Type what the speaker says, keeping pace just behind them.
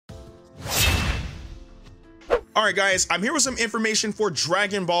Alright guys, I'm here with some information for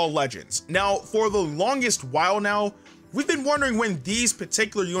Dragon Ball Legends. Now, for the longest while now, we've been wondering when these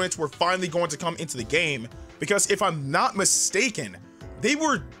particular units were finally going to come into the game, because if I'm not mistaken, they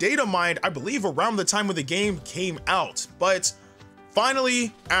were data mined, I believe, around the time when the game came out. But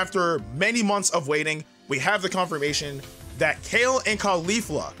finally, after many months of waiting, we have the confirmation that Kale and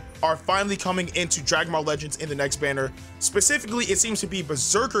Caulifla are finally coming into Dragon Ball Legends in the next banner. Specifically, it seems to be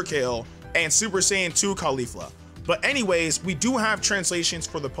Berserker Kale and Super Saiyan 2 Caulifla. But anyways, we do have translations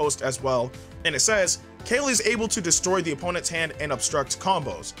for the post as well, and it says, Kale is able to destroy the opponent's hand and obstruct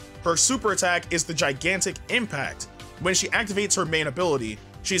combos. Her super attack is the Gigantic Impact. When she activates her main ability,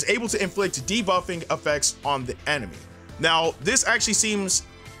 she is able to inflict debuffing effects on the enemy. Now, this actually seems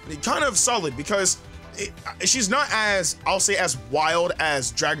kind of solid because she's not as, I'll say, as wild as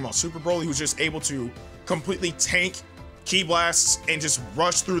Dragon Ball Super Broly, who's just able to completely tank Ki blasts and just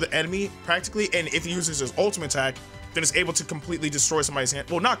rush through the enemy practically, and if he uses his ultimate attack, then it's able to completely destroy somebody's hand.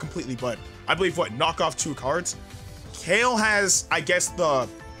 Well, not completely, but I believe knock off 2 cards. Kale has, I guess, the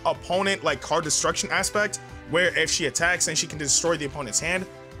opponent like card destruction aspect, where if she attacks, then she can destroy the opponent's hand.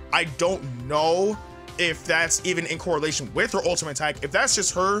 I don't know if that's even in correlation with her ultimate attack. If that's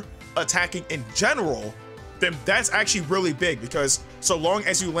just her attacking in general, then that's actually really big, because so long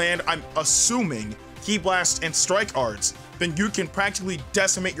as you land, I'm assuming, Ki blasts and strike arts, then you can practically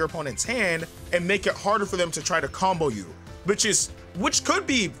decimate your opponent's hand and make it harder for them to try to combo you, which could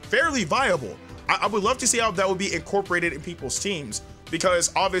be fairly viable. I would love to see how that would be incorporated in people's teams,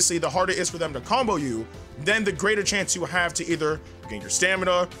 because obviously the harder it is for them to combo you, then the greater chance you have to either regain your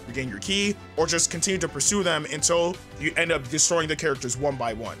stamina, regain your ki, or just continue to pursue them until you end up destroying the characters one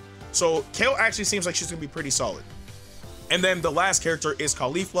by one. So Kale actually seems like she's gonna be pretty solid. And then the last character is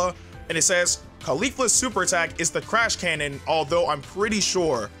Caulifla, and it says, Caulifla's super attack is the Crash Cannon, although I'm pretty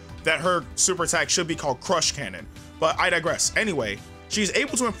sure that her super attack should be called Crush Cannon, but I digress. Anyway, she's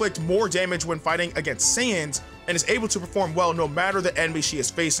able to inflict more damage when fighting against Saiyans, and is able to perform well no matter the enemy she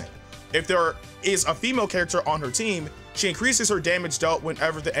is facing. If there is a female character on her team, she increases her damage dealt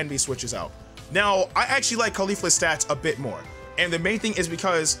whenever the enemy switches out. Now, I actually like Caulifla's stats a bit more, and the main thing is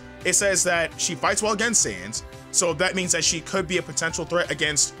because it says that she fights well against Saiyans, so that means that she could be a potential threat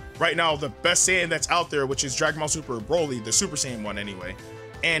against, right now, the best Saiyan that's out there, which is Dragon Ball Super Broly, the Super Saiyan one anyway.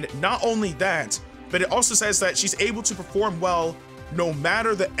 And not only that, but it also says that she's able to perform well no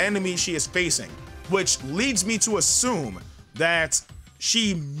matter the enemy she is facing, which leads me to assume that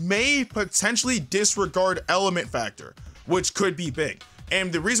she may potentially disregard element factor, which could be big.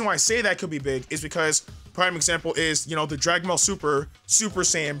 And the reason why I say that could be big is because prime example is, the Dragon Ball Super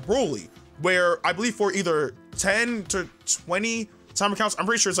Saiyan Broly, where I believe for either 10 to 20 timer counts, I'm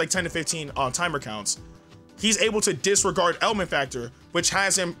pretty sure it's like 10 to 15 timer counts, he's able to disregard element factor, which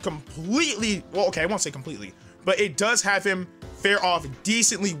has him completely, well, okay, I won't say completely, but it does have him fare off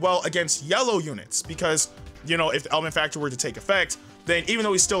decently well against yellow units, because, if the element factor were to take effect, then even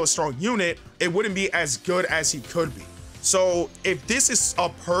though he's still a strong unit, it wouldn't be as good as he could be. So if this is a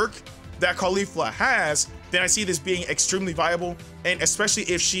perk that Caulifla has, then I see this being extremely viable, and especially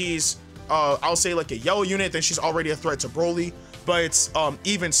if she's, I'll say like a yellow unit, then she's already a threat to Broly. But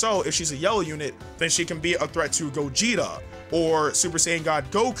even so, if she's a yellow unit, then she can be a threat to Gogeta or Super Saiyan God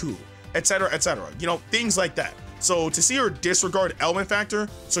Goku, etc., etc. Things like that. So to see her disregard element factor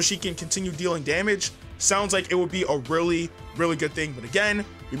so she can continue dealing damage sounds like it would be a really, really good thing. But again,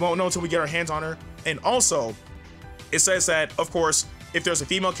 we won't know until we get our hands on her. And also, it says that, of course, if there's a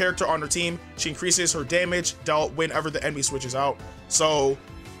female character on her team, she increases her damage dealt whenever the enemy switches out. So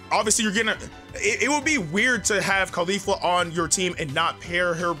obviously it would be weird to have Caulifla on your team and not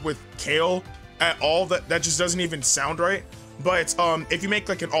pair her with Kale at all. That just doesn't even sound right. But if you make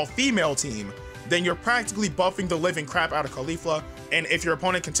like an all-female team, then you're practically buffing the living crap out of Caulifla. And if your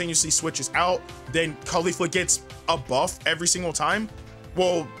opponent continuously switches out, then Caulifla gets a buff every single time.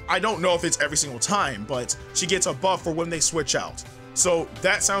 Well, I don't know if it's every single time, but she gets a buff for when they switch out. So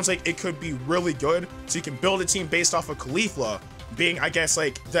that sounds like it could be really good. So you can build a team based off of Caulifla being, I guess,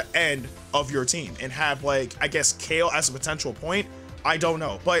 like the end of your team, and have like, I guess, Kale as a potential point. I don't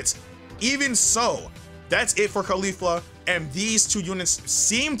know, but even so, that's it for Caulifla, and these 2 units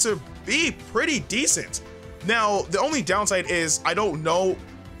seem to be pretty decent. Now, the only downside is I don't know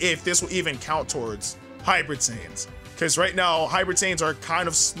if this will even count towards Hybrid Saiyans, because right now Hybrid Saiyans are kind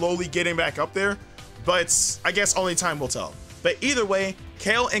of slowly getting back up there, but I guess only time will tell. But either way,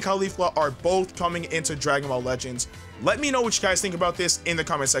 Kale and Caulifla are both coming into Dragon Ball Legends. Let me know what you guys think about this in the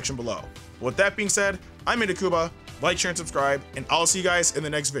comment section below. With that being said, I'm Ndukauba. Like, share, and subscribe, and I'll see you guys in the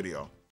next video.